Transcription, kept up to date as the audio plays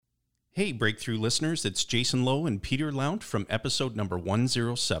Hey, Breakthrough listeners, it's Jason Lowe and Peter Lount from episode number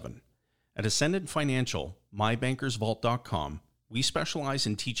 107. At Ascendant Financial, mybankersvault.com, we specialize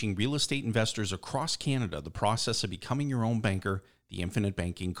in teaching real estate investors across Canada the process of becoming your own banker, the infinite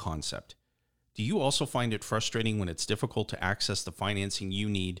banking concept. Do you also find it frustrating when it's difficult to access the financing you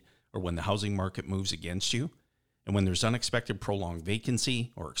need or when the housing market moves against you? And when there's unexpected prolonged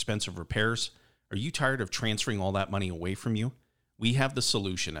vacancy or expensive repairs, are you tired of transferring all that money away from you? We have the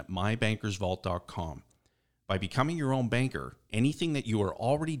solution at mybankersvault.com. By becoming your own banker, anything that you are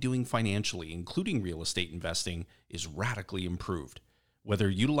already doing financially, including real estate investing, is radically improved.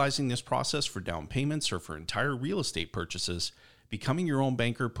 Whether utilizing this process for down payments or for entire real estate purchases, becoming your own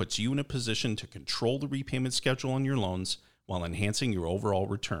banker puts you in a position to control the repayment schedule on your loans while enhancing your overall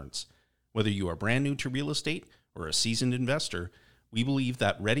returns. Whether you are brand new to real estate or a seasoned investor, we believe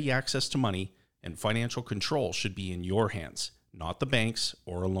that ready access to money and financial control should be in your hands, not the bank's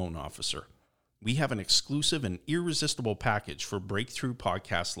or a loan officer. We have an exclusive and irresistible package for Breakthrough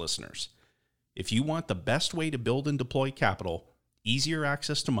podcast listeners. If you want the best way to build and deploy capital, easier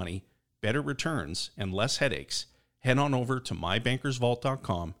access to money, better returns, and less headaches, head on over to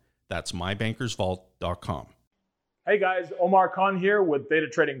mybankersvault.com. That's mybankersvault.com. Hey guys, Omar Khan here with Data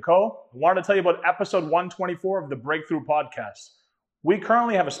Trading Co. I wanted to tell you about episode 124 of the Breakthrough Podcast. We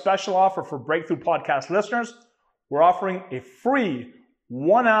currently have a special offer for Breakthrough Podcast listeners. We're offering a free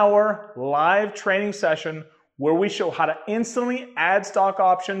 1-hour live training session where we show how to instantly add stock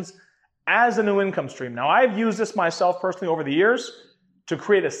options as a new income stream. Now, I've used this myself personally over the years to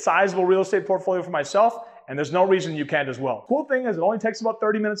create a sizable real estate portfolio for myself, and there's no reason you can't as well. Cool thing is it only takes about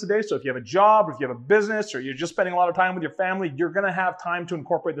 30 minutes a day, so if you have a job, or if you have a business, or you're just spending a lot of time with your family, you're gonna have time to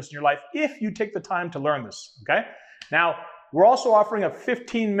incorporate this in your life if you take the time to learn this, okay? Now, we're also offering a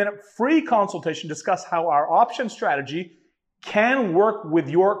 15-minute free consultation to discuss how our option strategy can work with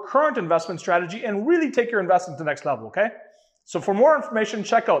your current investment strategy and really take your investment to the next level, okay? So for more information,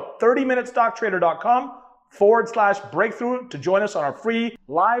 check out 30minutestocktrader.com/breakthrough to join us on our free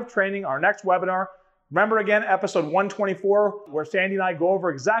live training, our next webinar. Remember again, episode 124, where Sandy and I go over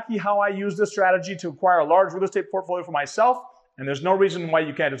exactly how I use this strategy to acquire a large real estate portfolio for myself, and there's no reason why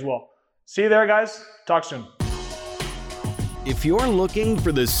you can't as well. See you there, guys. Talk soon. If you're looking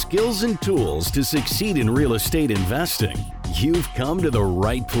for the skills and tools to succeed in real estate investing, you've come to the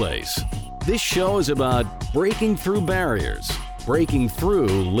right place. This show is about breaking through barriers, breaking through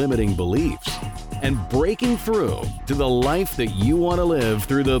limiting beliefs, and breaking through to the life that you want to live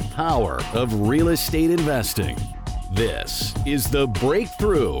through the power of real estate investing. This is the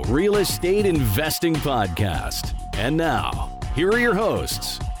Breakthrough Real Estate Investing Podcast. And now, here are your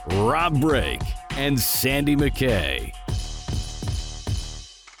hosts, Rob Brake and Sandy McKay.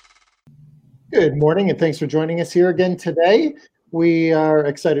 Good morning, and thanks for joining us here again today. We are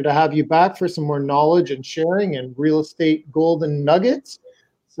excited to have you back for some more knowledge and sharing and real estate golden nuggets.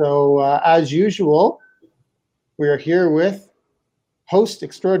 So, as usual, we are here with host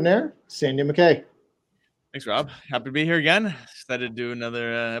extraordinaire, Sandy McKay. Thanks, Rob. Happy to be here again. Excited to do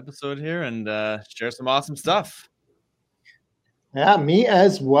another episode here and share some awesome stuff. Yeah, me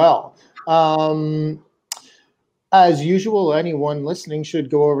as well. As usual, anyone listening should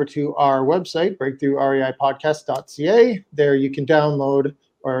go over to our website, breakthroughreipodcast.ca. There you can download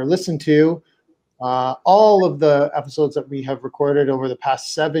or listen to all of the episodes that we have recorded over the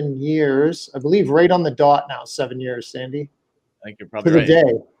past 7 years. I believe right on the dot now, 7 years, Sandy. I think you're probably to the right.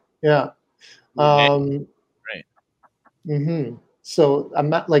 day. Yeah. Right. Mm-hmm. So I'm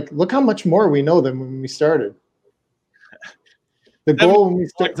not look how much more we know than when we started. The goal when we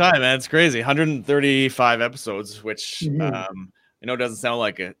started, time, man, it's crazy. 135 episodes, which I know doesn't sound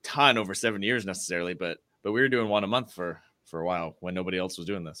like a ton over 7 years necessarily, but we were doing one a month for a while when nobody else was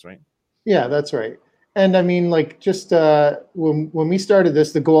doing this, right? Yeah, that's right. And I mean, just when we started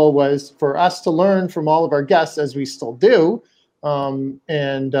this, the goal was for us to learn from all of our guests, as we still do, and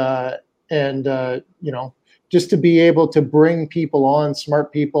just to be able to bring people on,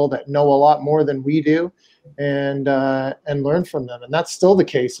 smart people that know a lot more than we do, and learn from them. And that's still the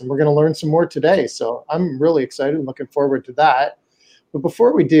case. And we're going to learn some more today. So I'm really excited and looking forward to that. But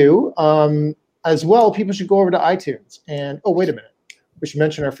before we do, as well, people should go over to iTunes. And, oh, wait a minute. We should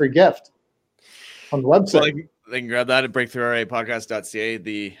mention our free gift on the website. Well, they can grab that at breakthroughreipodcast.ca,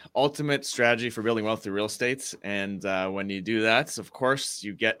 the ultimate strategy for building wealth through real estate. And when you do that, of course,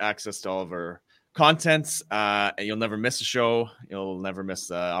 you get access to all of our content. You'll never miss a show. You'll never miss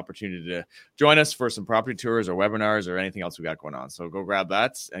the opportunity to join us for some property tours or webinars or anything else we got going on. So go grab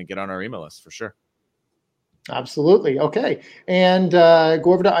that and get on our email list for sure. Absolutely. Okay. And go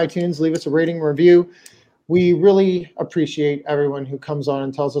over to iTunes, leave us a rating review. we really appreciate everyone who comes on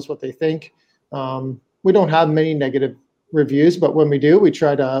and tells us what they think. We don't have many negative reviews, but when we do, we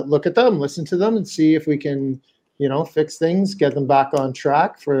try to look at them, listen to them, and see if we can, fix things, get them back on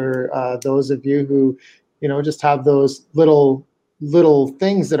track for those of you who, just have those little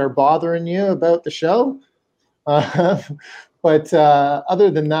things that are bothering you about the show. But other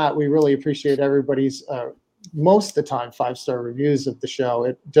than that, we really appreciate everybody's, most of the time, 5-star reviews of the show.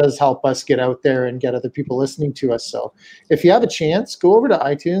 It does help us get out there and get other people listening to us. So if you have a chance, go over to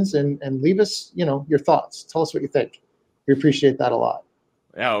iTunes and leave us, your thoughts. Tell us what you think. We appreciate that a lot.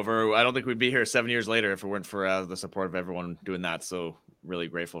 Yeah, I don't think we'd be here 7 years later if it weren't for the support of everyone doing that. So really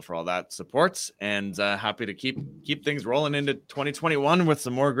grateful for all that support, and happy to keep things rolling into 2021 with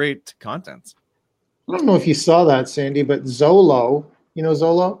some more great content. I don't know if you saw that, Sandy, but Zolo,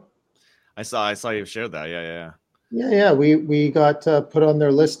 Zolo? I saw you shared that. Yeah. Yeah. We got put on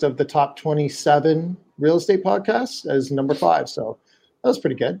their list of the top 27 real estate podcasts as number 5. So that was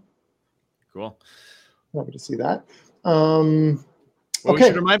pretty good. Cool. Happy to see that. We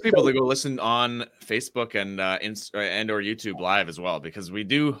should remind people to go listen on Facebook and or YouTube Live as well, because we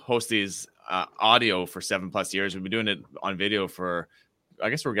do host these audio for 7+ years. We've been doing it on video for,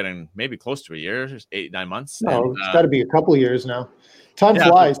 I guess we're getting maybe close to a year, 8-9 months. No, it's got to be a couple of years now. Time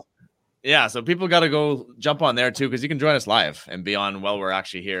flies. Yeah, so people got to go jump on there too, because you can join us live and be on while we're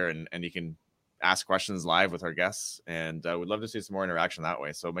actually here, and you can ask questions live with our guests, and we'd love to see some more interaction that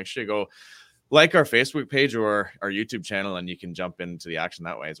way. So make sure you go like our Facebook page or our YouTube channel, and you can jump into the action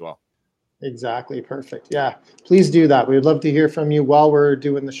that way as well. Exactly. Perfect. Yeah, please do that. We'd love to hear from you while we're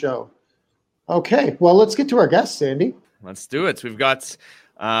doing the show. Okay, well, let's get to our guest, Sandy. Let's do it. We've got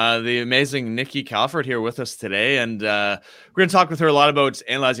the amazing Nikki Calvert here with us today, and we're going to talk with her a lot about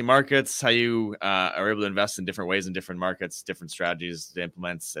analyzing markets, how you are able to invest in different ways in different markets, different strategies to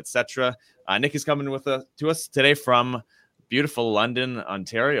implement, etc. Nikki's coming to us today from beautiful London,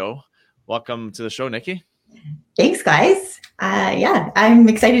 Ontario. Welcome to the show, Nikki. Thanks, guys. I'm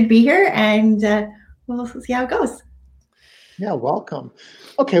excited to be here, and we'll see how it goes. Yeah, welcome.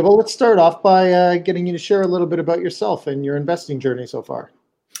 Okay, well, let's start off by getting you to share a little bit about yourself and your investing journey so far.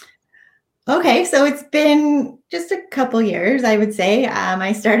 Okay, so it's been just a couple years, I would say.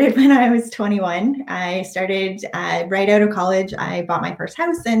 I started when I was 21. I started right out of college. I bought my first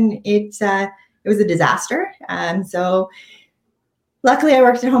house, and it was a disaster. So luckily, I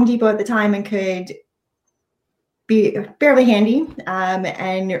worked at Home Depot at the time and could be fairly handy,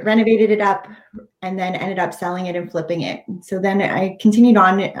 and renovated it up, and then ended up selling it and flipping it. So then I continued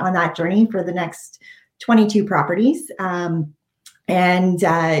on that journey for the next 22 properties, and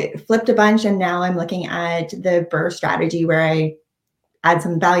flipped a bunch. And now I'm looking at the BRRRR strategy, where I add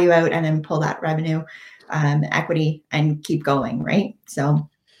some value out and then pull that revenue, equity, and keep going, right? So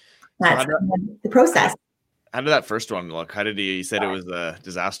that's the process. How did that first one look? You said it was a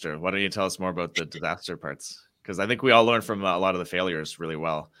disaster. Why don't you tell us more about the disaster parts? Because I think we all learned from a lot of the failures really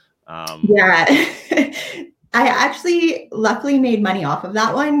well. Yeah, I actually luckily made money off of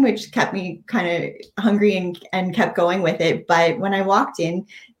that one, which kept me kind of hungry and kept going with it. But when I walked in,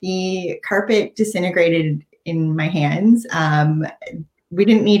 the carpet disintegrated in my hands. We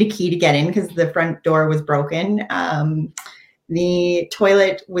didn't need a key to get in because the front door was broken. The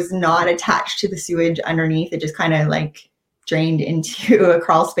toilet was not attached to the sewage underneath. It just kind of like drained into a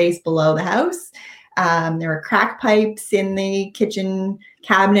crawl space below the house. There were crack pipes in the kitchen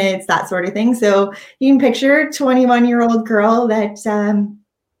cabinets, that sort of thing. So you can picture a 21-year-old girl that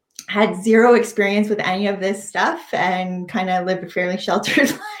had zero experience with any of this stuff and kind of lived a fairly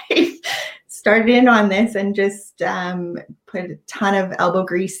sheltered life. Started in on this and just put a ton of elbow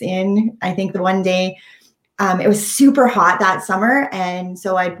grease in. I think the one day, it was super hot that summer. And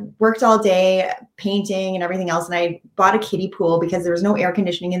so I worked all day painting and everything else. And I bought a kiddie pool because there was no air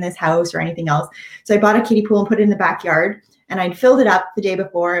conditioning in this house or anything else. So I bought a kiddie pool and put it in the backyard, and I'd filled it up the day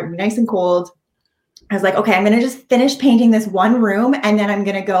before. It was nice and cold. I was like, okay, I'm going to just finish painting this one room, and then I'm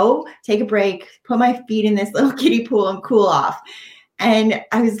going to go take a break, put my feet in this little kiddie pool and cool off. And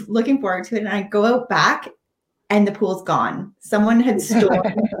I was looking forward to it. And I go out back, and the pool's gone. Someone had stolen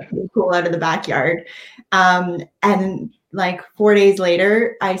the pool out of the backyard. And like 4 days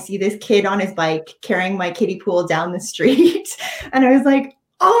later, I see this kid on his bike carrying my kiddie pool down the street. And I was like,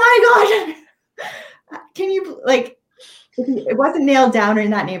 oh my God, can you, like, it wasn't nailed down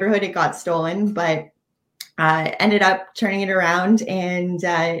in that neighborhood. It got stolen, but ended up turning it around. And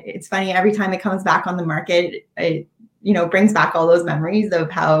it's funny, every time it comes back on the market, it brings back all those memories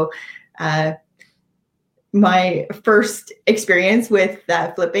of how my first experience with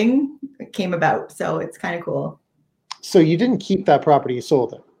flipping came about. So it's kind of cool. So you didn't keep that property, you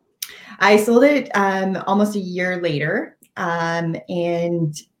sold it? I sold it almost a year later, and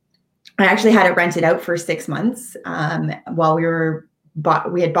I actually had it rented out for 6 months while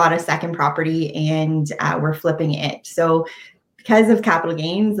we had bought a second property and we're flipping it. So because of capital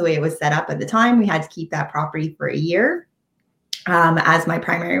gains, the way it was set up at the time, we had to keep that property for a year as my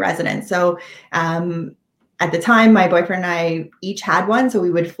primary residence. So at the time, my boyfriend and I each had one. So we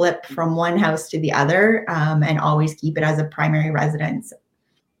would flip from one house to the other and always keep it as a primary residence.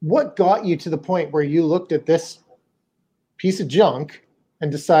 What got you to the point where you looked at this piece of junk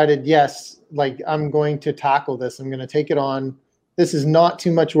and decided, yes, like I'm going to tackle this. I'm going to take it on. This is not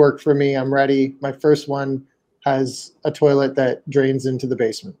too much work for me. I'm ready. My first one has a toilet that drains into the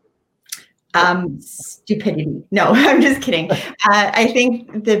basement. Stupidity. No, I'm just kidding. I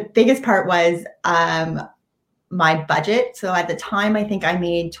think the biggest part was my budget. So at the time, I think I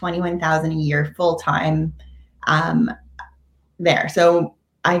made $21,000 a year full time there. So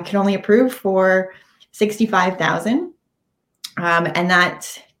I could only approve for $65,000, and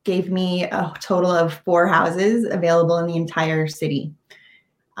that gave me a total of 4 houses available in the entire city.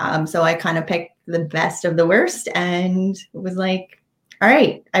 So I kind of picked the best of the worst and was like, all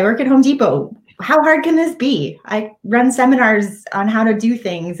right, I work at Home Depot. How hard can this be? I run seminars on how to do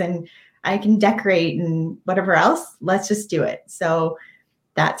things and I can decorate and whatever else. Let's just do it. So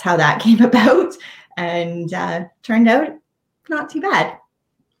that's how that came about, and turned out not too bad.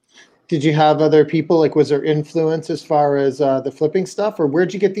 Did you have other people, like was there influence as far as the flipping stuff, or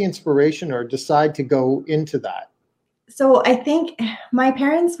where'd you get the inspiration or decide to go into that? So I think my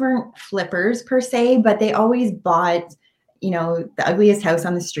parents weren't flippers per se, but they always bought, the ugliest house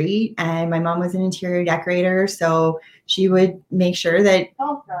on the street. And my mom was an interior decorator, so she would make sure that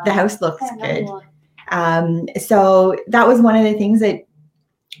the house looked good. So that was one of the things that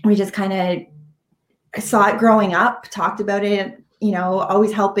we just kind of saw it growing up, talked about it,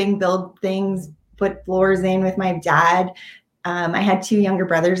 always helping build things, put floors in with my dad. I had 2 younger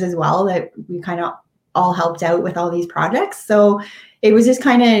brothers as well that we kind of all helped out with all these projects. So it was just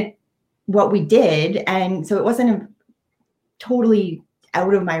kind of what we did. And so it wasn't totally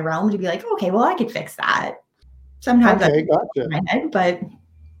out of my realm to be like, okay, well, I could fix that. Sometimes okay, gotcha. In my head, but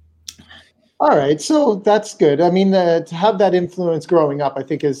all right, so that's good. I mean, to have that influence growing up, I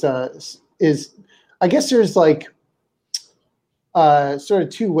think is I guess there's like sort of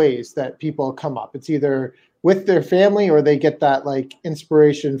 2 ways that people come up. It's either with their family or they get that like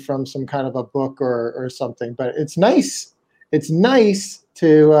inspiration from some kind of a book or something. But it's nice. It's nice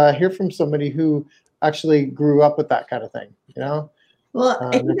to hear from somebody who actually grew up with that kind of thing, Well,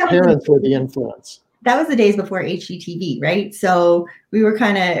 I think their parents were the influence. That was the days before HGTV, right? So we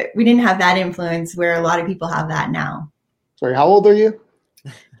didn't have that influence where a lot of people have that now. Sorry, how old are you?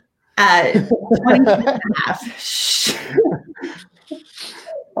 20 and a half.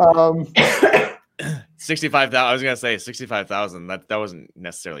 65,000. I was gonna say 65,000. That wasn't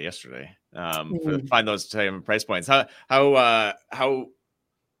necessarily yesterday. Find those type of price points. How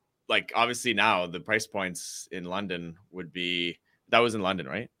like obviously now the price points in London would be, that was in London,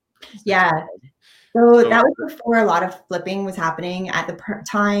 right? Yeah. So that was before a lot of flipping was happening. At the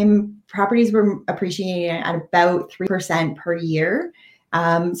time, properties were appreciating at about 3% per year.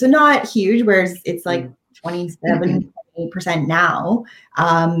 So not huge, whereas it's like 27, 28% now.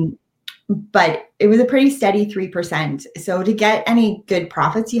 But it was a pretty steady 3%. So to get any good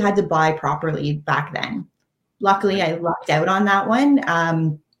profits, you had to buy properly back then. Luckily, I lucked out on that one.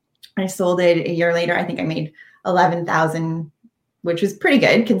 I sold it a year later. I think I made $11,000, which was pretty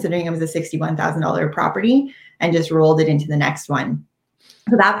good considering it was a $61,000 property, and just rolled it into the next one.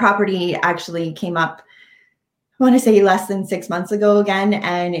 So that property actually came up, I want to say less than 6 months ago again,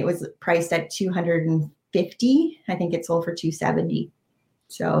 and it was priced at $250,000. I think it sold for $270,000.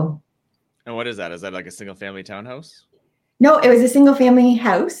 So. And what is that? Is that like a single family townhouse? No, it was a single family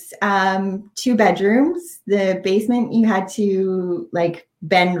house, 2 bedrooms. The basement, you had to like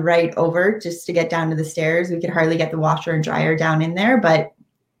bend right over just to get down to the stairs. We could hardly get the washer and dryer down in there, but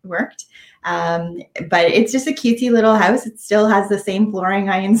it worked. But it's just a cutesy little house. It still has the same flooring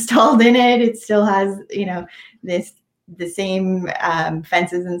I installed in it. It still has, the same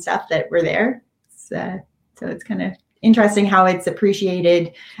fences and stuff that were there. So it's kind of interesting how it's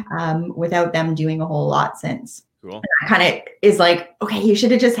appreciated without them doing a whole lot since. Cool. Kind of is like, okay, you should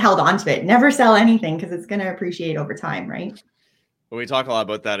have just held on to it. Never sell anything because it's going to appreciate over time, right? Well, we talk a lot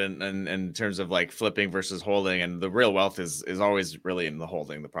about that in terms of like flipping versus holding, and the real wealth is always really in the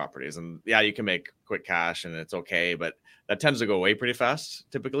holding the properties. And yeah, you can make quick cash and it's okay, but that tends to go away pretty fast.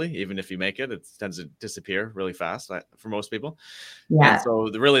 Typically, even if you make it, tends to disappear really fast for most people. Yeah. And so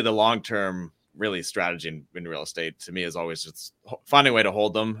the long term really strategy in real estate to me is always just finding a way to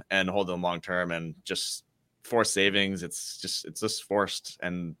hold them long term, and just forced savings. It's just forced,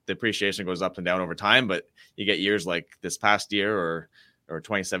 and the appreciation goes up and down over time. But you get years like this past year or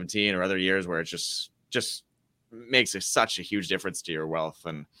 2017 or other years where it just makes such a huge difference to your wealth.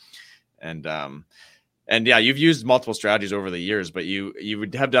 And yeah, you've used multiple strategies over the years, but you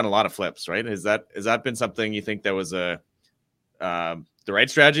would have done a lot of flips, right? Has that been something you think that was the right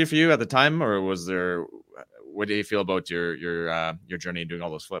strategy for you at the time, or what do you feel about your journey doing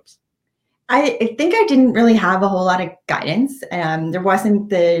all those flips? I think I didn't really have a whole lot of guidance. There wasn't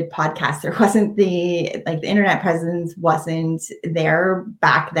the podcast. There wasn't the internet presence wasn't there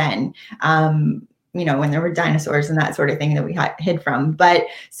back then. When there were dinosaurs and that sort of thing that we hid from. But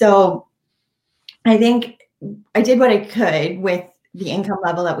so I think I did what I could with the income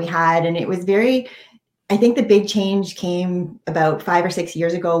level that we had. And it was I think the big change came about 5 or 6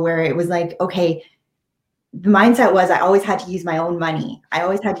 years ago, where it was like, okay, the mindset was I always had to use my own money. I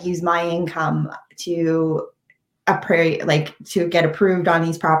always had to use my income to get approved on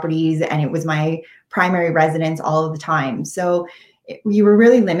these properties. And it was my primary residence all of the time. So you were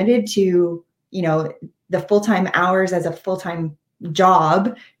really limited to, the full-time hours as a full-time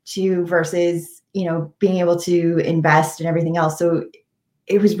job versus, being able to invest and everything else. So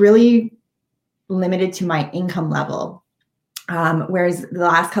it was really limited to my income level. Whereas the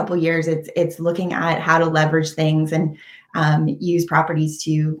last couple of years, it's looking at how to leverage things and use properties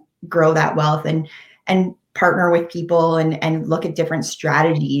to grow that wealth and partner with people and look at different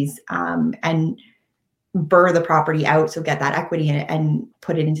strategies and burr the property out. So get that equity in it and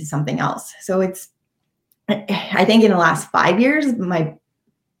put it into something else. So I think in the last 5 years, my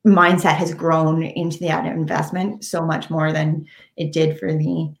mindset has grown into that investment so much more than it did for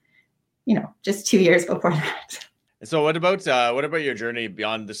the, just 2 years before that. So what about your journey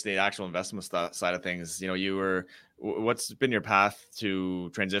beyond just the actual investment side of things? What's been your path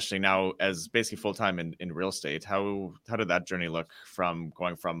to transitioning now as basically full-time in real estate? How did that journey look from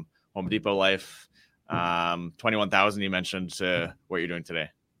going from Home Depot life, 21,000 you mentioned, to what you're doing today?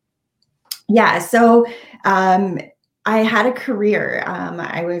 Yeah. So I had a career.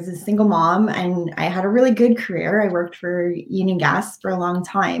 I was a single mom and I had a really good career. I worked for Union Gas for a long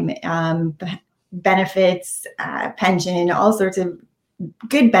time. Benefits, pension, all sorts of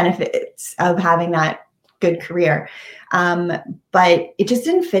good benefits of having that good career. But it just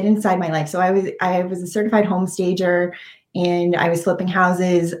didn't fit inside my life. So I was a certified home stager, and I was flipping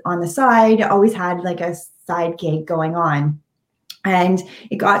houses on the side, always had like a side gig going on. And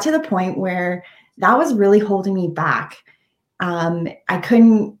it got to the point where that was really holding me back.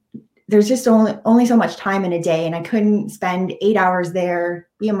 There's just only so much time in a day, and I couldn't spend 8 hours there,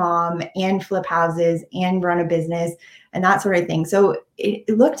 be a mom and flip houses and run a business and that sort of thing. So it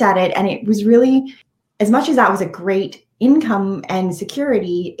looked at it, and it was really, as much as that was a great income and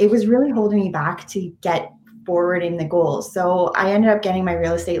security, it was really holding me back to get forward in the goals. So I ended up getting my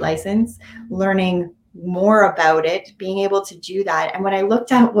real estate license, learning more about it, being able to do that. And when I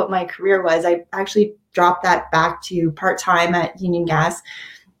looked at what my career was, I actually dropped that back to part-time at Union Gas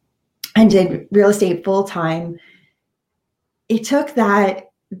and did real estate full-time. It took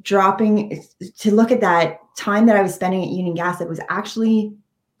that dropping to look at that time that I was spending at Union Gas. It was actually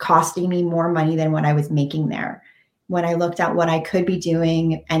costing me more money than what I was making there. When I looked at what I could be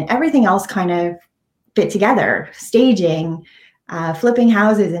doing, and everything else kind of fit together, staging, flipping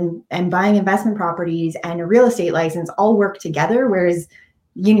houses and buying investment properties and a real estate license all work together, whereas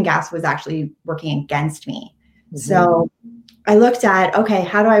Union Gas was actually working against me. Mm-hmm. So I looked at, okay,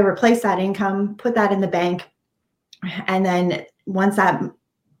 how do I replace that income, put that in the bank? And then once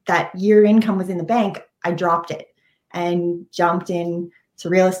that year income was in the bank, I dropped it and jumped in to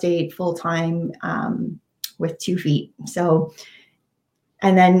real estate full-time with 2 feet. So,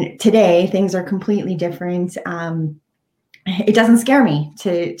 and then today things are completely different. It doesn't scare me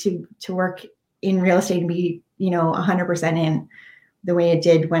to work in real estate and be, 100% in the way it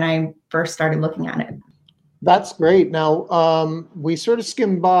did when I first started looking at it. That's great. Now, we sort of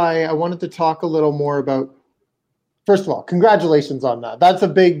skimmed by. I wanted to talk a little more about, first of all, congratulations on that. That's a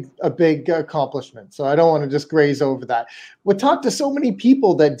big accomplishment. So I don't want to just graze over that. We talk to so many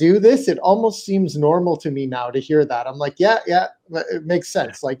people that do this. It almost seems normal to me now to hear that. I'm like, yeah, it makes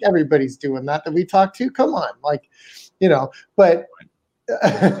sense. Like everybody's doing that we talk to. Come on, but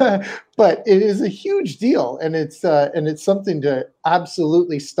but it is a huge deal, and it's something to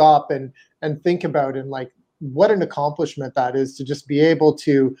absolutely stop and think about, and like what an accomplishment that is to just be able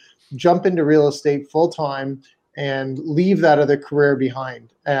to jump into real estate full time and leave that other career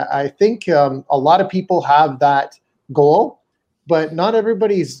behind. I think a lot of people have that goal, but not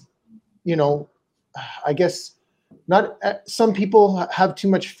everybody's I guess not, some people have too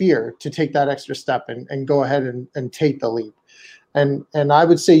much fear to take that extra step and go ahead and take the leap. And I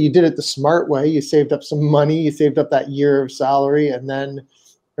would say you did it the smart way. You saved up some money, you saved up that year of salary, and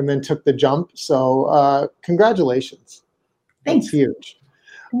then took the jump. So congratulations. Thanks. That's huge.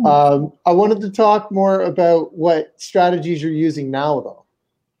 I wanted to talk more about what strategies you're using now, though.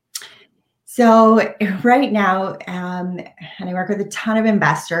 So right now, and I work with a ton of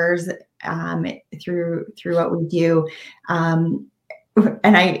investors through what we do.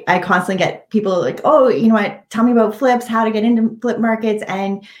 And I constantly get people like, oh, you know what, tell me about flips, how to get into flip markets.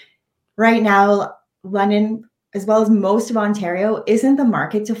 And right now, London, as well as most of Ontario, isn't the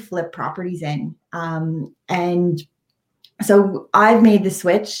market to flip properties in. And so I've made the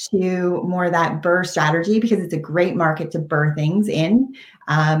switch to more of that BRRRR strategy because it's a great market to BRRRR things in.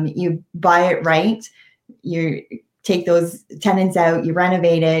 You buy it right, you take those tenants out, you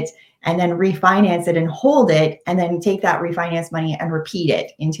renovate it, and then refinance it and hold it, and then take that refinance money and repeat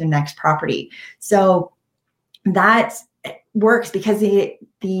it into the next property. So that works because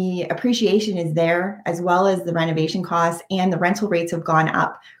the appreciation is there, as well as the renovation costs, and the rental rates have gone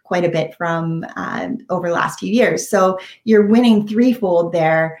up quite a bit from over the last few years. So you're winning threefold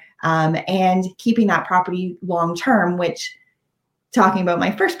there, and keeping that property long term, which, talking about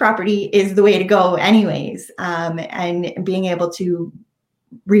my first property, is the way to go anyways. And being able to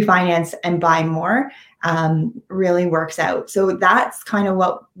refinance and buy more really works out. So that's kind of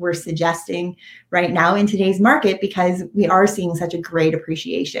what we're suggesting right now in today's market, because we are seeing such a great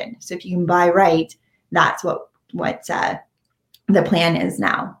appreciation. So if you can buy right, that's what the plan is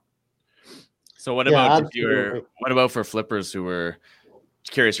now. So what about for flippers who were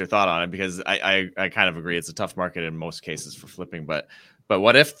curious your thought on it? Because I kind of agree it's a tough market in most cases for flipping, but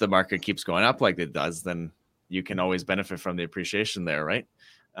what if the market keeps going up like it does? Then you can always benefit from the appreciation there, right?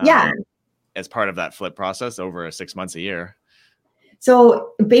 Yeah. As part of that flip process over 6 months a year.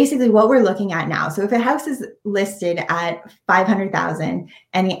 So basically what we're looking at now, so if a house is listed at $500,000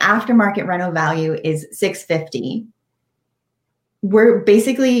 and the aftermarket rental value is $650,000, we're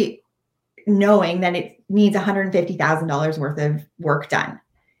basically knowing that it needs $150,000 worth of work done.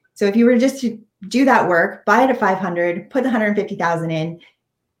 So if you were just to do that work, buy it at $500,000, put the $150,000 in,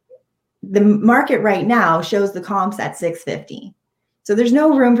 the market right now shows the comps at $650,000. So there's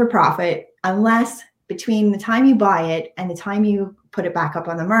no room for profit unless between the time you buy it and the time you put it back up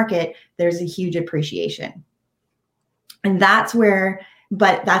on the market, there's a huge appreciation. And that's where,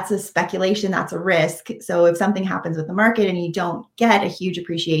 but that's a speculation, that's a risk. So if something happens with the market and you don't get a huge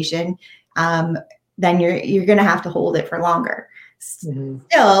appreciation, then you're going to have to hold it for longer. Mm-hmm.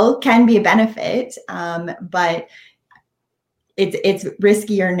 Still can be a benefit, but it's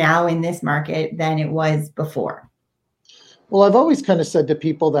riskier now in this market than it was before. Well, I've always kind of said to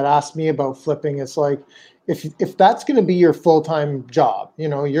people that ask me about flipping, it's like, if that's going to be your full-time job,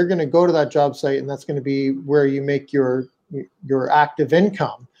 you're going to go to that job site and that's going to be where you make your active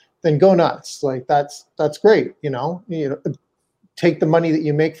income, then go nuts. Like that's great. Take the money that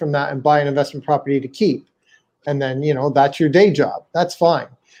you make from that and buy an investment property to keep. And then, that's your day job. That's fine.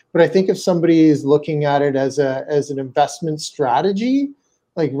 But I think if somebody is looking at it as an investment strategy,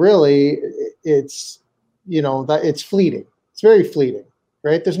 like really it's, that it's fleeting. It's very fleeting,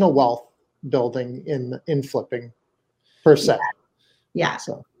 right? There's no wealth building in flipping per se. Yeah.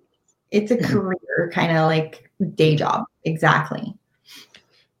 So it's a career, kind of like day job. Exactly.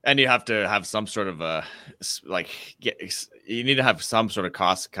 And you have to have some sort of you need to have some sort of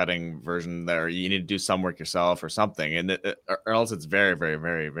cost cutting version there. You need to do some work yourself or something, or else it's very, very,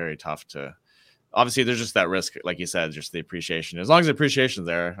 very, very tough to. Obviously, there's just that risk, like you said, just the appreciation. As long as the appreciation's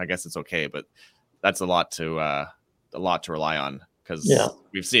there, I guess it's okay. But that's a lot to rely on, because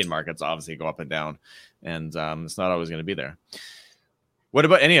we've seen markets obviously go up and down, and it's not always going to be there. What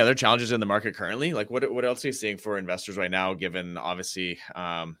about any other challenges in the market currently? Like what else are you seeing for investors right now, given obviously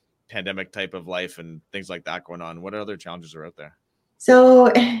pandemic type of life and things like that going on? What other challenges are out there? So,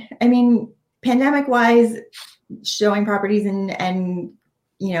 I mean, pandemic wise, showing properties and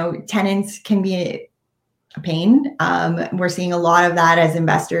tenants can be a pain. We're seeing a lot of that as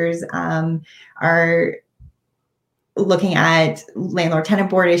investors are looking at landlord tenant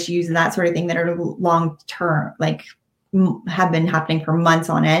board issues and that sort of thing that are long term, like have been happening for months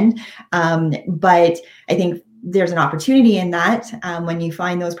on end. But I think there's an opportunity in that when you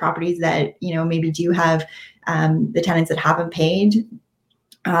find those properties that, maybe do have the tenants that haven't paid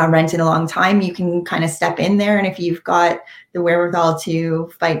rent in a long time, you can kind of step in there. And if you've got the wherewithal to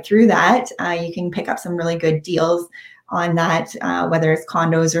fight through that, you can pick up some really good deals on that, whether it's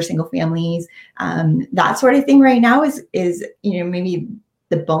condos or single families. That sort of thing right now is maybe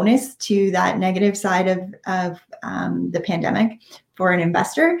the bonus to that negative side of the pandemic for an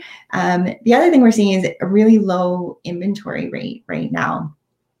investor. The other thing we're seeing is a really low inventory rate right now.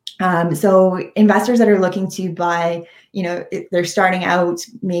 So investors that are looking to buy, they're starting out,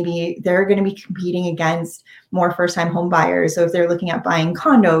 maybe they're going to be competing against more first-time home buyers. So if they're looking at buying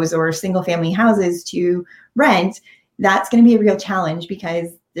condos or single-family houses to rent, that's going to be a real challenge because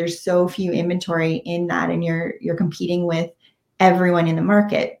there's so few inventory in that, and you're competing with everyone in the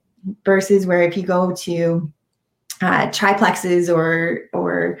market. Versus where if you go to triplexes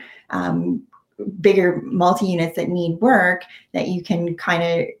or bigger multi-units that need work that you can kind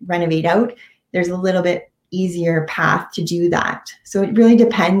of renovate out, there's a little bit easier path to do that. So it really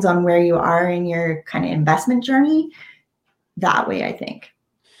depends on where you are in your kind of investment journey that way, I think.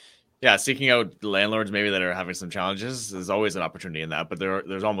 Yeah, seeking out landlords maybe that are having some challenges is always an opportunity in that, but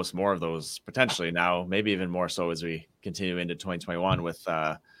there's almost more of those potentially now, maybe even more so as we continue into 2021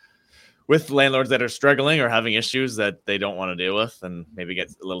 with landlords that are struggling or having issues that they don't want to deal with and maybe get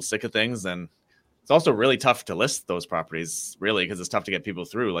a little sick of things. And it's also really tough to list those properties, really, because it's tough to get people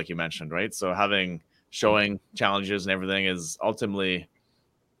through, like you mentioned, right? So showing challenges and everything is ultimately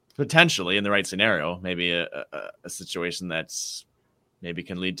potentially in the right scenario, maybe a situation that's maybe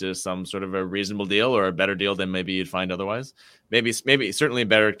can lead to some sort of a reasonable deal or a better deal than maybe you'd find otherwise. Maybe certainly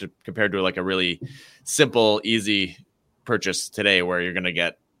better compared to like a really simple, easy purchase today where you're going to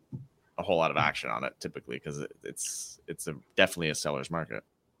get a whole lot of action on it typically, because it's definitely a seller's market.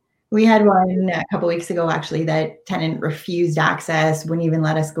 We had one a couple of weeks ago, actually, that tenant refused access, wouldn't even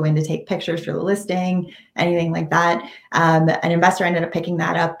let us go in to take pictures for the listing, anything like that. An investor ended up picking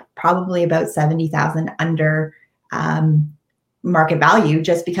that up probably about $70,000 under market value,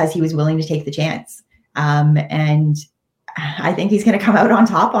 just because he was willing to take the chance. And I think he's going to come out on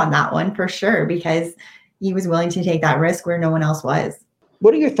top on that one for sure, because he was willing to take that risk where no one else was.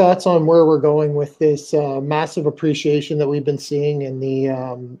 What are your thoughts on where we're going with this massive appreciation that we've been seeing in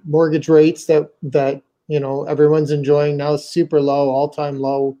the mortgage rates that everyone's enjoying now? Super low, all-time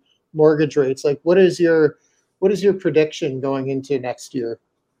low mortgage rates. Like, what is your prediction going into next year?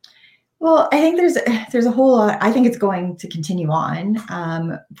 Well, I think there's a whole lot. I think it's going to continue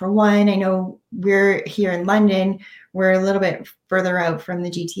on. For one, I know we're here in London. We're a little bit further out from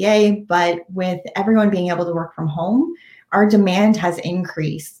the GTA, but with everyone being able to work from home, our demand has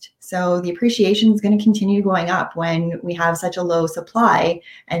increased. So the appreciation is going to continue going up when we have such a low supply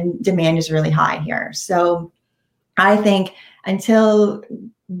and demand is really high here. So I think until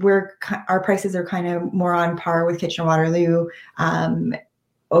our prices are kind of more on par with Kitchener-Waterloo,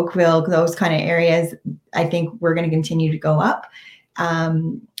 Oakville, those kind of areas, I think we're going to continue to go up.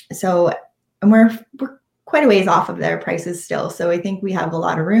 And we're quite a ways off of their prices still. So I think we have a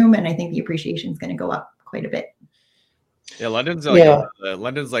lot of room, and I think the appreciation is going to go up quite a bit. Yeah, London's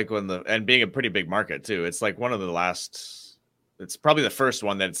like and being a pretty big market too. It's like one of the last. It's probably the first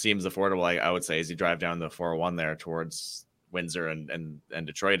one that seems affordable. I would say as you drive down the 401 there towards Windsor and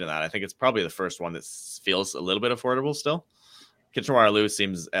Detroit and that. I think it's probably the first one that feels a little bit affordable still. Kitchener-Waterloo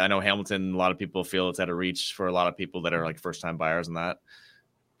seems. I know Hamilton. A lot of people feel it's out of reach for a lot of people that are like first time buyers and that.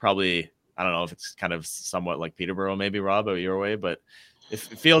 Probably I don't know if it's kind of somewhat like Peterborough, maybe Rob, out your way, but. It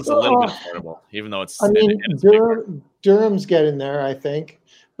feels a little bit affordable, even though it's. Durham's getting there, I think.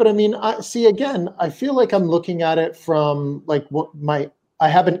 But I mean, I feel like I'm looking at it from like I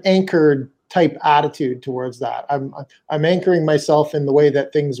have an anchored type attitude towards that. I'm anchoring myself in the way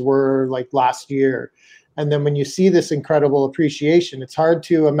that things were like last year. And then when you see this incredible appreciation, it's hard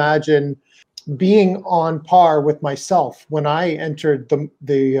to imagine being on par with myself when I entered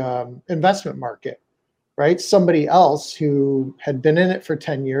the investment market. Right? Somebody else who had been in it for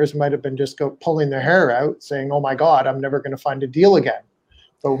 10 years might have been just pulling their hair out saying, oh my God, I'm never going to find a deal again.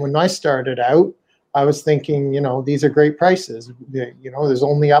 But when I started out, I was thinking, these are great prices. There's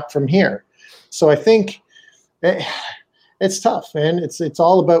only up from here. So I think it's tough, man. It's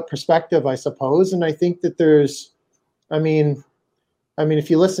all about perspective, I suppose. And I think that there's, if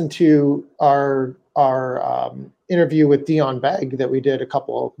you listen to our interview with Dion Begg that we did a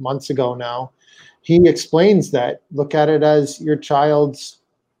couple of months ago now, he explains that look at it as your child's,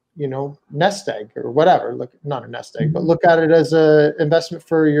 nest egg or whatever. Look, not a nest egg, but look at it as a investment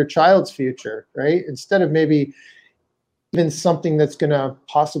for your child's future, right? Instead of maybe even something that's going to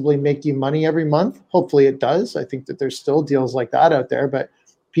possibly make you money every month. Hopefully it does. I think that there's still deals like that out there, but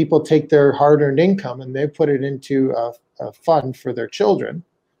people take their hard-earned income and they put it into a fund for their children.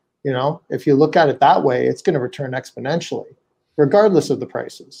 If you look at it that way, it's going to return exponentially, regardless of the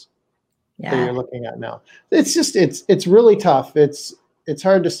prices. That you're looking at now. It's just it's really tough. It's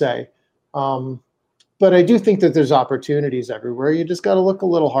hard to say, but but I do think that there's opportunities everywhere. You just got to look a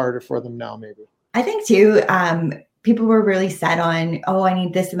little harder for them now, maybe. I think too, people were really set on, oh, I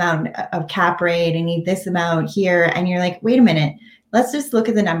need this amount of cap rate. I need this amount here. And you're like, wait a minute, let's just look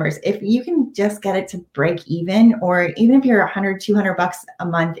at the numbers. If you can just get it to break even, or even if you're $100-200 a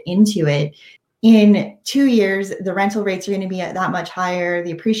month into it, in 2 years, the rental rates are going to be that much higher.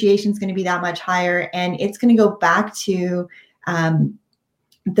 The appreciation is going to be that much higher. And it's going to go back to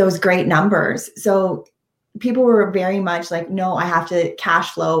those great numbers. So people were very much like, no, I have to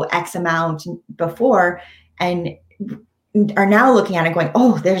cash flow X amount before, and are now looking at it going,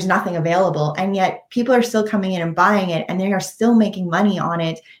 oh, there's nothing available. And yet people are still coming in and buying it, and they are still making money on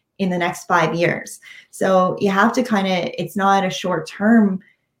it in the next 5 years. So you have to it's not a short-term,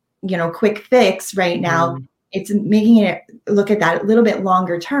 quick fix right now. It's making it look at that a little bit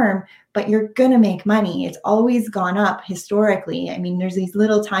longer term, but you're going to make money. It's always gone up historically. I mean, there's these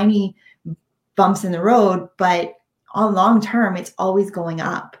little tiny bumps in the road, but on long term, it's always going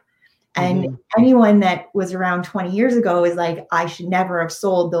up. And anyone that was around 20 years ago is like, I should never have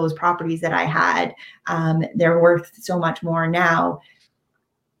sold those properties that I had. They're worth so much more now,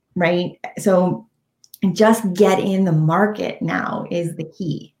 right? So just get in the market now is the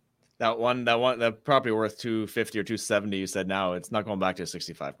key. That property worth 250 or 270, you said now it's not going back to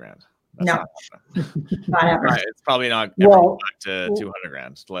 65 grand. That's no, not ever. Right, it's probably not ever going back to 200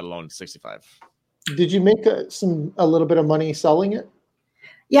 grand, let alone 65. Did you make a little bit of money selling it?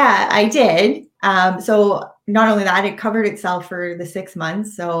 Yeah, I did. So not only that, it covered itself for the 6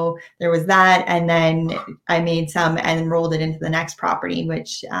 months. So there was that. And then I made some and rolled it into the next property,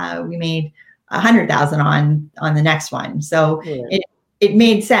 which we made $100,000 on the next one. So it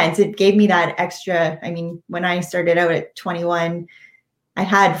made sense. It gave me that extra. I mean, when I started out at 21, I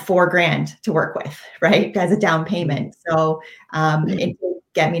had $4,000 to work with, right, as a down payment. So it did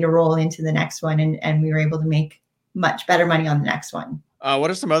get me to roll into the next one, and we were able to make much better money on the next one. What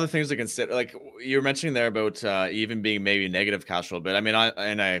are some other things to consider? Like you were mentioning there about even being maybe negative cash flow, but I mean,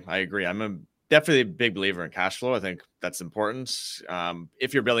 I agree. I'm definitely a big believer in cash flow. I think that's important.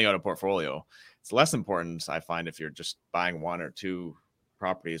 If you're building out a portfolio, it's less important, I find, if you're just buying one or two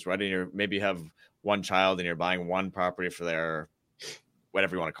properties, right? And maybe you have one child and you're buying one property for their,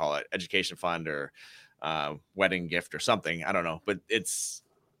 whatever you want to call it, education fund or wedding gift or something. I don't know, but it's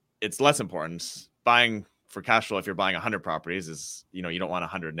less important. Buying for cash flow, if you're buying 100 properties, is, you don't want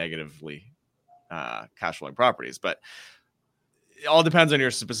 100 negatively cash flowing properties, but it all depends on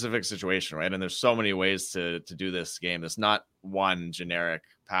your specific situation, right? And there's so many ways to do this game. There's not one generic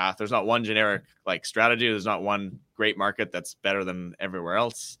path. There's not one generic strategy. There's not one great market that's better than everywhere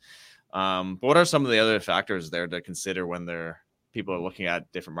else. But what are some of the other factors there to consider when people are looking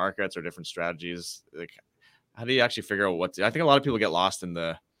at different markets or different strategies? Like, how do you actually figure out I think a lot of people get lost in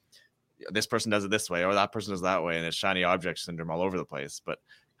this person does it this way or that person does that way, and it's shiny object syndrome all over the place. But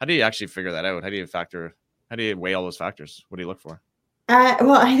how do you actually figure that out? How do you weigh all those factors? What do you look for?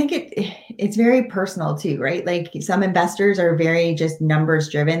 Well, I think it's very personal too, right? Like some investors are very just numbers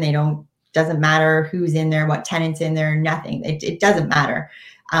driven. Doesn't matter who's in there, what tenant's in there, nothing. It doesn't matter.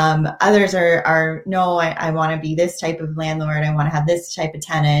 Others are no, I want to be this type of landlord. I want to have this type of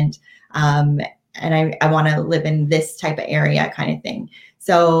tenant. And I want to live in this type of area kind of thing.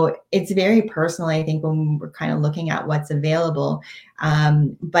 So it's very personal, I think, when we're kind of looking at what's available.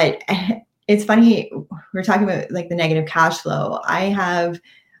 But it's funny, we're talking about the negative cash flow. I have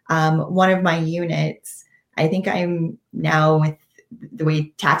one of my units, I think I'm now, with the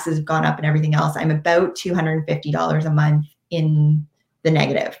way taxes have gone up and everything else, I'm about $250 a month in the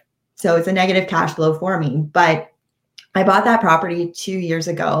negative. So it's a negative cash flow for me. But I bought that property 2 years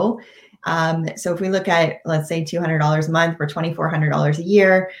ago. So if we look at, let's say, $200 a month for $2,400 a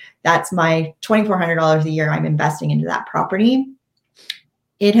year, that's my $2,400 a year I'm investing into that property.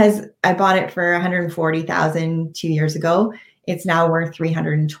 I bought it for $140,000 2 years ago. It's now worth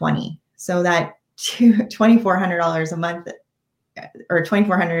 $320,000. So that $2,400 a month or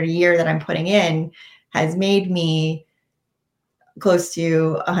 $2,400 a year that I'm putting in has made me close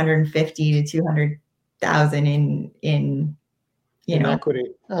to $150,000 to $200,000 in equity.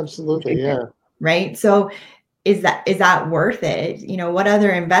 Absolutely. Yeah. Right. So is that worth it? What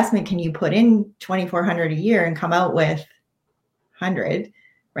other investment can you put in $2,400 a year and come out with 100?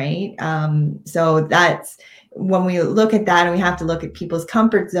 Right. So that's when we look at that, and we have to look at people's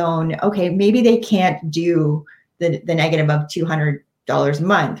comfort zone. Okay, maybe they can't do the negative of $200 a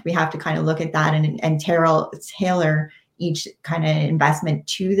month. We have to kind of look at that and tailor each kind of investment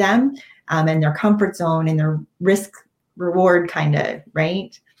to them and their comfort zone and their risk reward kind of,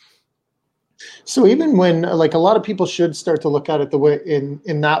 right? So even when a lot of people should start to look at it the way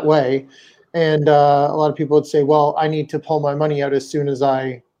in that way, And a lot of people would say, well, I need to pull my money out as soon as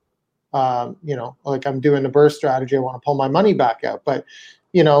I, like I'm doing a burst strategy, I want to pull my money back out. But,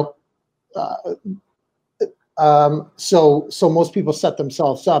 so most people set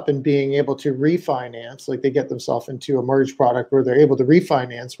themselves up in being able to refinance, like they get themselves into a mortgage product where they're able to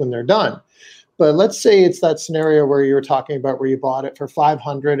refinance when they're done. But let's say it's that scenario where you were talking about where you bought it for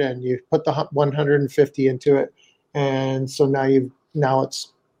 500 and you put the 150 into it. And so now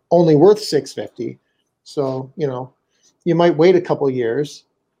it's only worth 650. So, you might wait a couple of years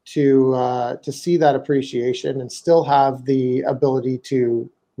to see that appreciation and still have the ability to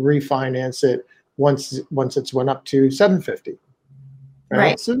refinance it once it's went up to 750.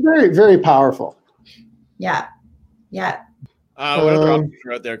 Right. So very, very powerful. Yeah. Yeah. What other options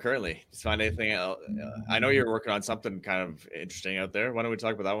are out there currently? Just find anything else? I know you're working on something kind of interesting out there. Why don't we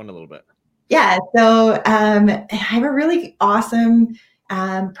talk about that one a little bit? Yeah. So I have a really awesome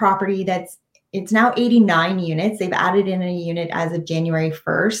property it's now 89 units. They've added in a unit as of January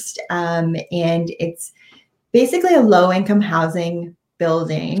 1st. And it's basically a low-income housing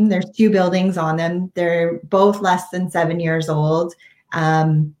building. There's 2 buildings on them. They're both less than 7 years old.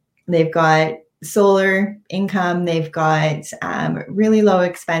 They've got solar income. They've got really low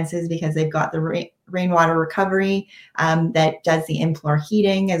expenses because they've got the rainwater recovery that does the in-floor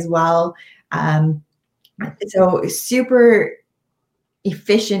heating as well. So super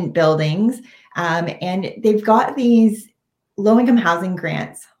efficient buildings. And they've got these low-income housing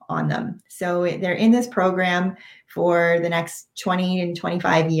grants on them. So they're in this program for the next 20 and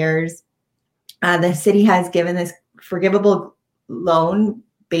 25 years. The city has given this forgivable loan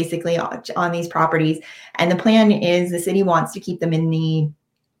basically on these properties. And the plan is the city wants to keep them in the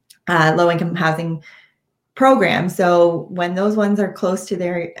low-income housing program. So when those ones are close to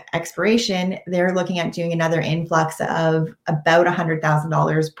their expiration, they're looking at doing another influx of about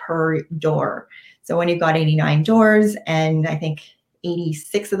 $100,000 per door. So when you've got 89 doors and I think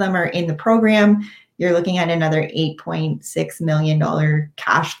 86 of them are in the program, you're looking at another $8.6 million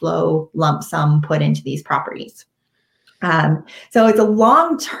cash flow lump sum put into these properties. So it's a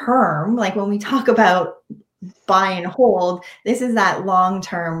long-term, like when we talk about buy and hold, this is that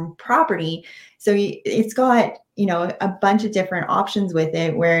long-term property. So it's got, a bunch of different options with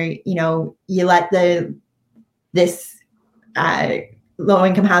it where, you let this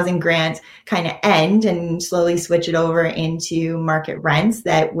low-income housing grant kind of end and slowly switch it over into market rents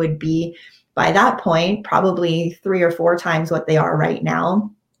that would be, by that point, probably 3 or 4 times what they are right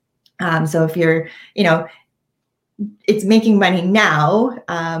now. So if you're, it's making money now,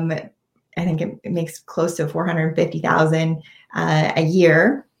 I think it makes close to $450,000 a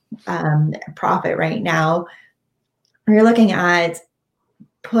year profit right now. You're looking at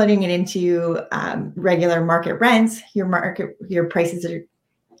putting it into regular market rents. Your rent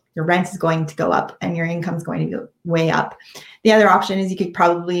is going to go up and your income is going to go way up. The other option is you could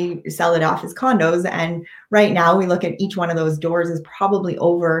probably sell it off as condos. And right now we look at each one of those doors is probably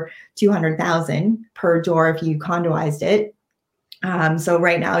over $200,000 per door if you condoized it. So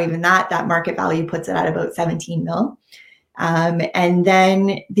right now, even that market value puts it at about 17 mil. And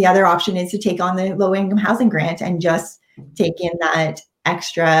then the other option is to take on the low income housing grant and just take in that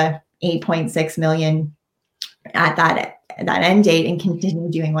extra 8.6 million at that end date and continue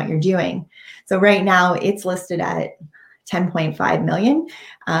doing what you're doing. So right now it's listed at 10.5 million.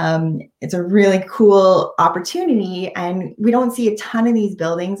 It's a really cool opportunity and we don't see a ton of these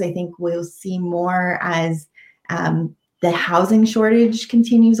buildings. I think we'll see more as the housing shortage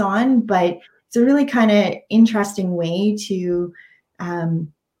continues on, but it's a really kind of interesting way to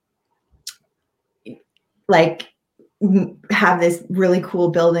have this really cool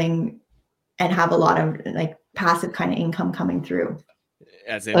building and have a lot of passive kind of income coming through.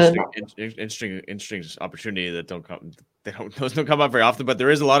 That's an interesting opportunity that don't come up very often, but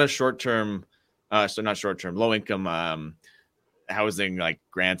there is a lot of low income housing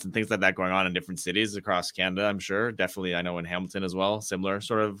grants and things like that going on in different cities across Canada. I'm sure definitely I know in Hamilton as well, similar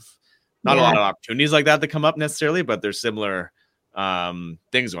sort of a lot of opportunities like that come up necessarily, but there's similar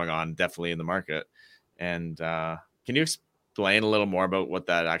things going on definitely in the market. And can you explain a little more about what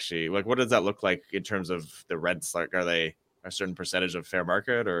that actually what does that look like in terms of the rents? Are they a certain percentage of fair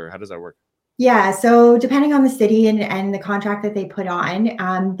market or how does that work? Yeah, so depending on the city and the contract that they put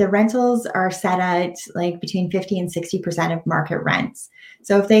on, the rentals are set at between 50 and 60% of market rents.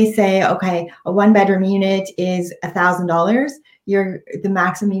 So if they say, okay, a 1-bedroom unit is $1,000, the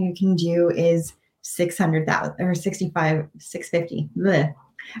maximum you can do is $600,000 or $650.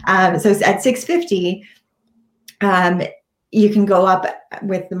 So at $650, you can go up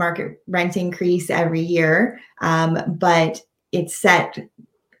with the market rent increase every year, but it's set.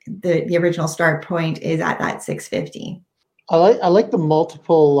 the original start point is at that 650. I like the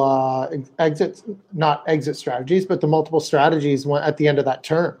multiple not exit strategies, but the multiple strategies at the end of that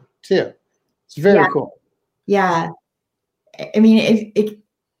term too. It's very cool. Yeah. I mean, it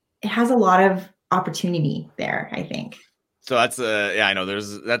has a lot of opportunity there, I think. So that's I know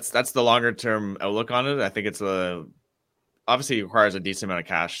that's the longer term outlook on it. I think it's obviously it requires a decent amount of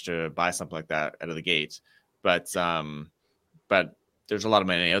cash to buy something like that out of the gate, but there's a lot of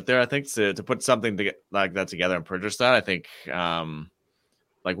money out there. I think to put something like that together and purchase that, I think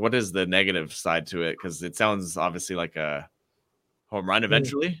like what is the negative side to it? Because it sounds obviously like a home run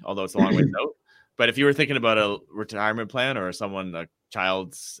eventually, although it's a long way out. But if you were thinking about a retirement plan or a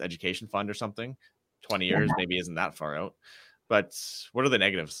child's education fund or something, 20 years maybe isn't that far out. But what are the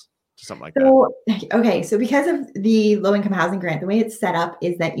negatives to something like that? Okay, so because of the low income housing grant, the way it's set up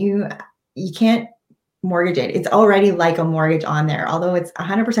is that you can't mortgage it. It's already like a mortgage on there, although it's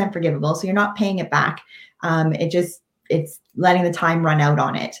 100% forgivable. So you're not paying it back. It's letting the time run out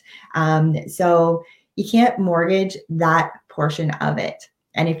on it. So you can't mortgage that portion of it.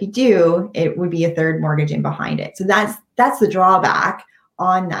 And if you do, it would be a third mortgage in behind it. So that's the drawback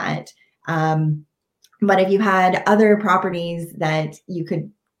on that. But if you had other properties that you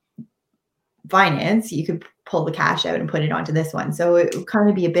could finance, you could pull the cash out and put it onto this one. So it would kind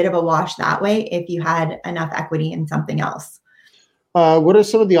of be a bit of a wash that way if you had enough equity in something else. What are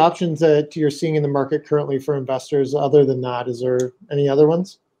some of the options that you're seeing in the market currently for investors? Other than that, is there any other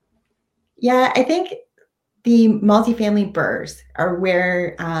ones? Yeah, I think the multifamily BRRRRs are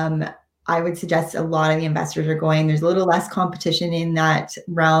where I would suggest a lot of the investors are going. There's a little less competition in that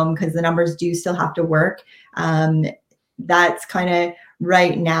realm because the numbers do still have to work. That's kind of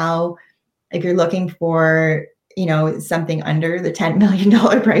right now, if you're looking for, something under the $10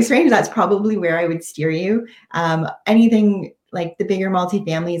 million price range, that's probably where I would steer you. Anything like the bigger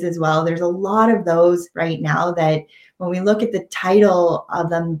multifamilies as well. There's a lot of those right now that when we look at the title of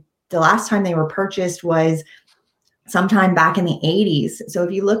them, the last time they were purchased was sometime back in the 80s. So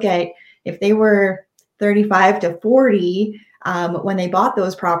if you look at if they were 35 to 40 when they bought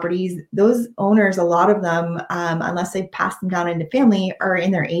those properties, those owners, a lot of them, unless they passed them down into family, are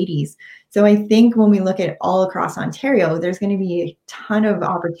in their 80s. So I think when we look at all across Ontario, there's going to be a ton of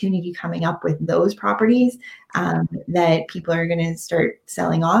opportunity coming up with those properties that people are going to start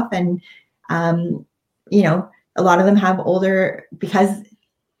selling off. And, a lot of them have older, because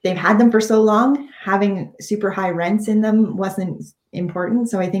they've had them for so long, having super high rents in them wasn't important.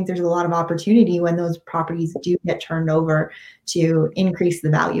 So I think there's a lot of opportunity when those properties do get turned over to increase the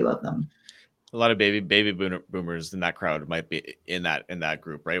value of them. A lot of baby boomers in that crowd might be in that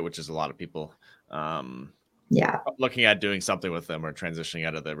group, right? Which is a lot of people looking at doing something with them or transitioning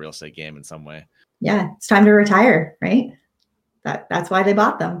out of the real estate game in some way. Yeah, it's time to retire, right? That's why they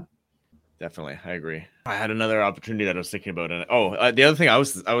bought them. Definitely. I agree. I had another opportunity that I was thinking about. And the other thing I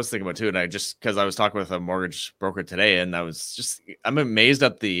was thinking about too, and because I was talking with a mortgage broker today, and I'm amazed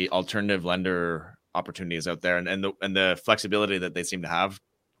at the alternative lender opportunities out there and the flexibility that they seem to have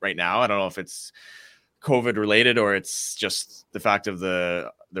right now. I don't know if it's COVID related or it's just the fact of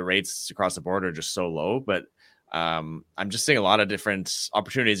the rates across the board are just so low, but I'm just seeing a lot of different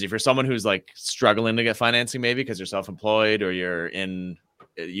opportunities. If you're someone who's like struggling to get financing, maybe because you're self-employed or you're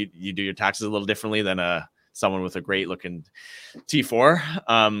you do your taxes a little differently than someone with a great looking T4.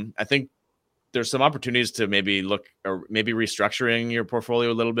 I think there's some opportunities to maybe look or maybe restructuring your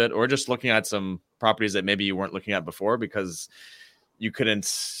portfolio a little bit, or just looking at some properties that maybe you weren't looking at before because you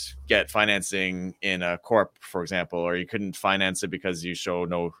couldn't get financing in a corp, for example, or you couldn't finance it because you show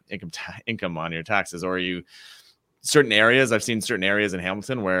no income on your taxes, or certain areas. I've seen certain areas in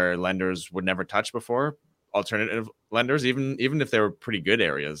Hamilton where lenders would never touch before. Alternative lenders, even if they were pretty good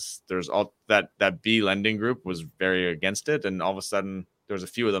areas, there's all that B lending group was very against it, and all of a sudden there's a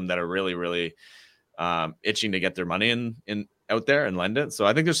few of them that are really, really itching to get their money in out there and lend it. So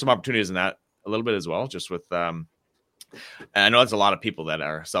I think there's some opportunities in that a little bit as well. Just with, and I know there's a lot of people that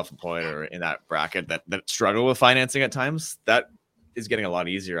are self-employed or in that bracket that struggle with financing at times. That is getting a lot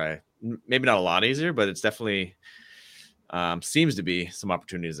easier. Maybe not a lot easier, but it's definitely seems to be some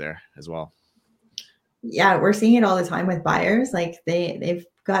opportunities there as well. Yeah, we're seeing it all the time with buyers. Like they've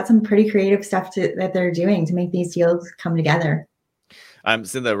got some pretty creative stuff that they're doing to make these deals come together. I'm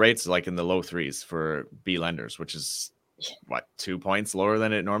seeing the rates like in the low 3s for B lenders, which is 2 points lower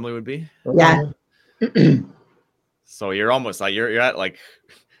than it normally would be. Yeah. So you're almost like you're at like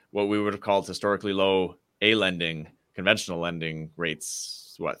what we would have called historically low A lending, conventional lending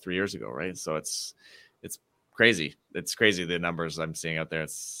rates 3 years ago, right? So it's crazy. It's crazy the numbers I'm seeing out there.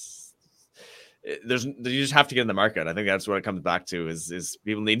 you just have to get in the market. I think that's what it comes back to is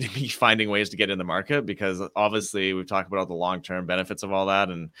people need to be finding ways to get in the market, because obviously we've talked about all the long-term benefits of all that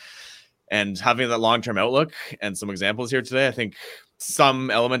and having that long-term outlook, and some examples here today. I think some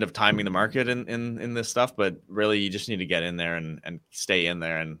element of timing the market in this stuff, but really you just need to get in there and stay in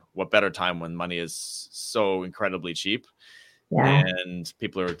there. And what better time when money is so incredibly cheap, and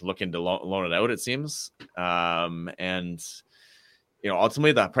people are looking to loan it out, it seems. And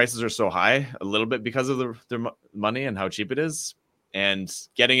ultimately the prices are so high a little bit because of their money and how cheap it is. And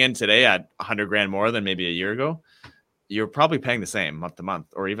getting in today at $100,000 more than maybe a year ago, you're probably paying the same month to month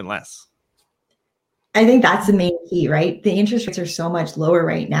or even less. I think that's the main key, right? The interest rates are so much lower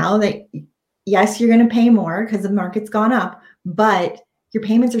right now that yes, you're going to pay more because the market's gone up, but your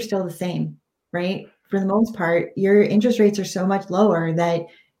payments are still the same, right? For the most part, your interest rates are so much lower that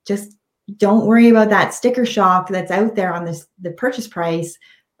just don't worry about that sticker shock that's out there on the purchase price.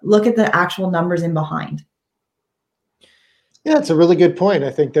 Look at the actual numbers in behind. Yeah, it's a really good point.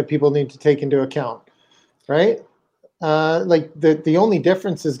 I think that people need to take into account, right? Like the only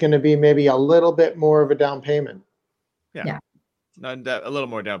difference is going to be maybe a little bit more of a down payment. Yeah. A little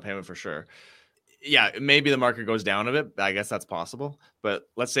more down payment for sure. Yeah, maybe the market goes down a bit. I guess that's possible. But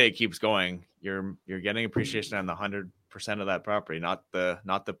let's say it keeps going. You're getting appreciation on the 100% of that property, not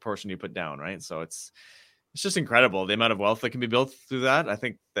the portion you put down, right? So it's just incredible the amount of wealth that can be built through that. I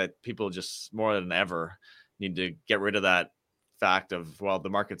think that people just more than ever need to get rid of that fact of, well, the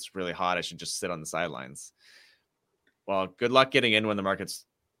market's really hot, I should just sit on the sidelines. Well, good luck getting in when the market's,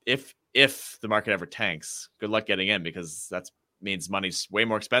 if the market ever tanks, good luck getting in, because that means money's way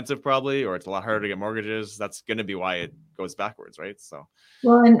more expensive probably, or it's a lot harder to get mortgages. That's going to be why it goes backwards, right? So,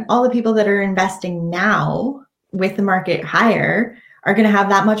 well, and all the people that are investing now with the market higher are going to have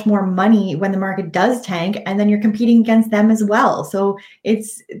that much more money when the market does tank, and then you're competing against them as well. So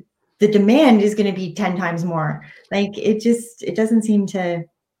the demand is going to be 10 times more. Like it doesn't seem to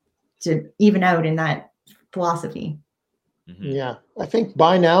even out in that philosophy. Mm-hmm. Yeah, I think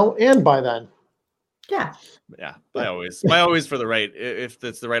buy now and buy then. Yeah. Buy always for the right, if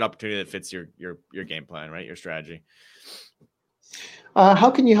it's the right opportunity that fits your game plan, right? Your strategy. How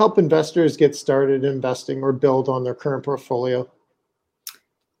can you help investors get started investing or build on their current portfolio?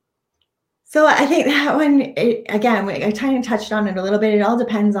 So I think that one, again, I kind of touched on it a little bit. It all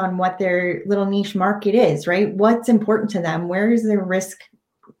depends on what their little niche market is, right? What's important to them? Where is their risk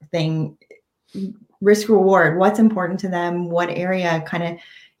reward? What's important to them? What area kind of,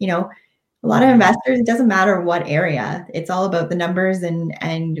 a lot of investors, it doesn't matter what area. It's all about the numbers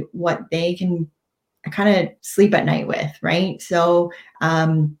and what they can kind of sleep at night with, right? So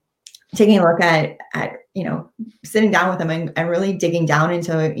taking a look at sitting down with them and really digging down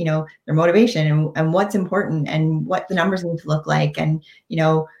into their motivation and what's important and what the numbers need to look like. And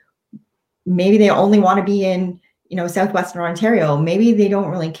maybe they only want to be in Southwestern Ontario. Maybe they don't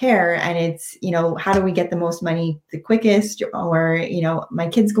really care, and it's how do we get the most money the quickest, or my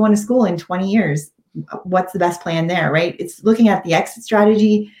kid's going to school in 20 years, what's the best plan there, right? It's looking at the exit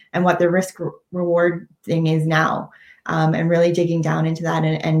strategy and what the risk reward thing is now, and really digging down into that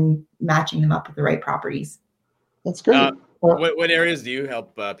and matching them up with the right properties. That's great. What areas do you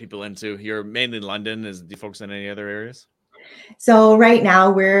help people into? You're mainly in London. Do you focus on any other areas? So right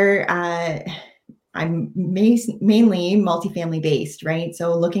now I'm mainly multifamily based, right?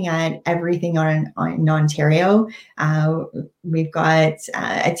 So looking at everything in Ontario, we've got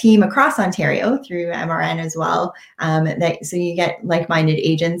a team across Ontario through MRN as well. So you get like-minded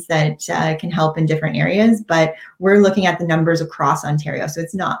agents that can help in different areas, but we're looking at the numbers across Ontario. So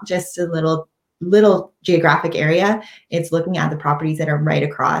it's not just a little geographic area. It's looking at the properties that are right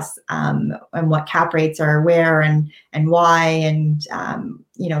across, and what cap rates are where and why, and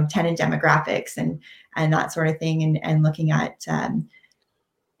tenant demographics and that sort of thing, and looking at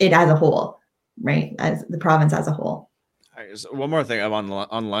it as a whole, right? As the province as a whole. So one more thing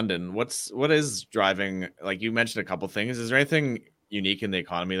on London. What is driving? Like you mentioned a couple things. Is there anything unique in the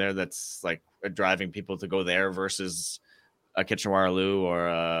economy there that's like driving people to go there versus a Kitchener-Waterloo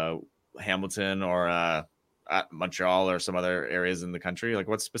or Hamilton or at Montreal or some other areas in the country? Like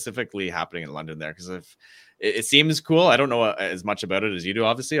what's specifically happening in London there? Because if it seems cool, I don't know as much about it as you do.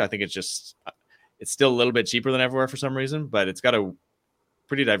 Obviously, I think it's still a little bit cheaper than everywhere for some reason, but it's got a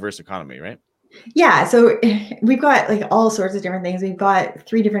pretty diverse economy, right? Yeah, so we've got like all sorts of different things. We've got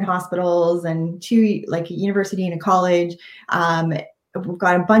 3 different hospitals and 2, like a university and a college. We've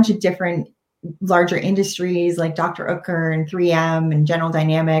got a bunch of different larger industries like Dr. Ucker and 3M and General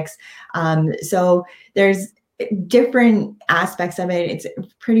Dynamics. So there's different aspects of it. It's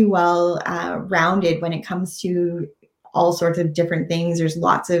pretty well rounded when it comes to all sorts of different things. There's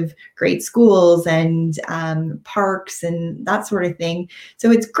lots of great schools and parks and that sort of thing.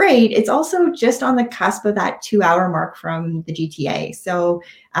 So it's great. It's also just on the cusp of that 2-hour mark from the GTA. So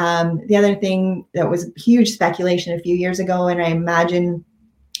the other thing that was huge speculation a few years ago, and I imagine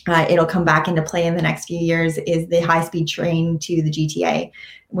it'll come back into play in the next few years, is the high-speed train to the GTA,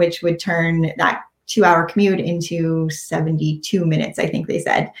 which would turn that 2-hour commute into 72 minutes, I think they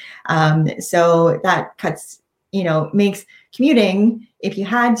said. So that cuts, makes commuting, if you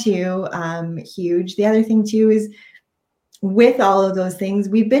had to, huge. The other thing too is, with all of those things,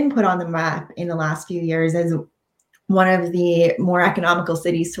 we've been put on the map in the last few years as one of the more economical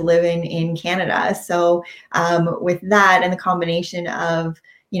cities to live in Canada. So with that and the combination of,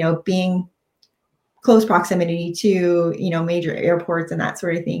 being close proximity to, major airports and that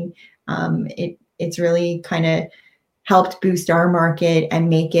sort of thing, it's really kind of helped boost our market and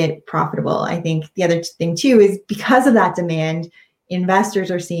make it profitable. I think the other thing too is, because of that demand,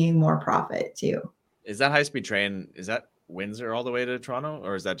 investors are seeing more profit too. Is that high-speed train, is that Windsor all the way to Toronto,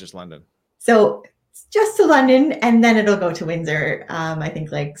 or is that just London? So it's just to London, and then it'll go to Windsor, I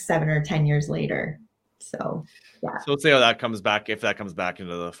think like 7 or 10 years later. So yeah. So let's see how that comes back, if that comes back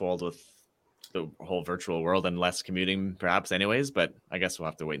into the fold with the whole virtual world and less commuting perhaps anyways, but I guess we'll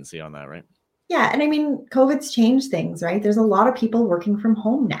have to wait and see on that, right? Yeah. And I mean, COVID's changed things, right? There's a lot of people working from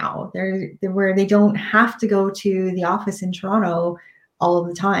home now. Where they don't have to go to the office in Toronto all of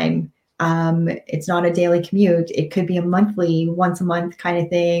the time. It's not a daily commute. It could be a monthly, once a month kind of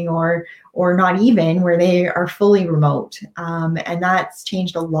thing, or not even, where they are fully remote. And that's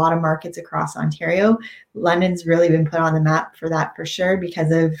changed a lot of markets across Ontario. London's really been put on the map for that, for sure,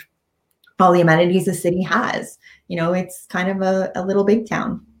 because of all the amenities the city has. It's kind of a little big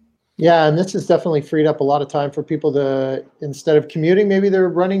town. Yeah, and this has definitely freed up a lot of time for people to, instead of commuting, maybe they're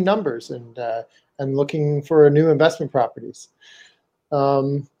running numbers and looking for new investment properties.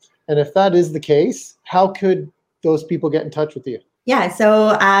 And if that is the case, how could those people get in touch with you? Yeah,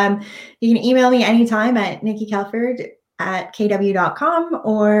 so you can email me anytime at nikkikelford@kw.com,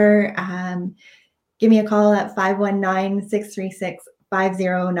 or give me a call at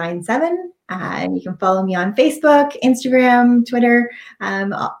 519-636-5097. And you can follow me on Facebook, Instagram, Twitter,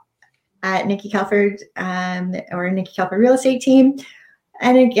 at Nikki Kelford, or Nikki Kelford Real Estate Team.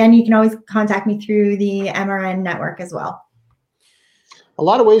 And again, you can always contact me through the MRN network as well. A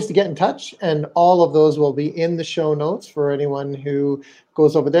lot of ways to get in touch, and all of those will be in the show notes for anyone who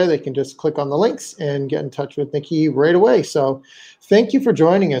goes over there. They can just click on the links and get in touch with Nikki right away. So thank you for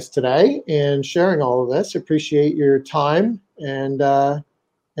joining us today and sharing all of this. Appreciate your time. And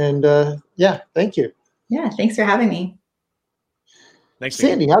yeah, thank you. Yeah, thanks for having me. Thanks,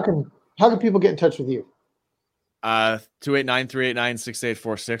 Sandy. How can people get in touch with you?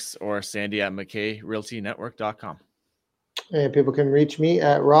 289-389-6846 or sandy@mckayrealtynetwork.com. And people can reach me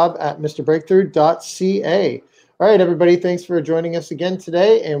at rob@mrbreakthrough.ca. All right, everybody, thanks for joining us again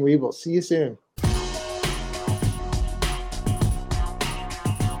today, and we will see you soon.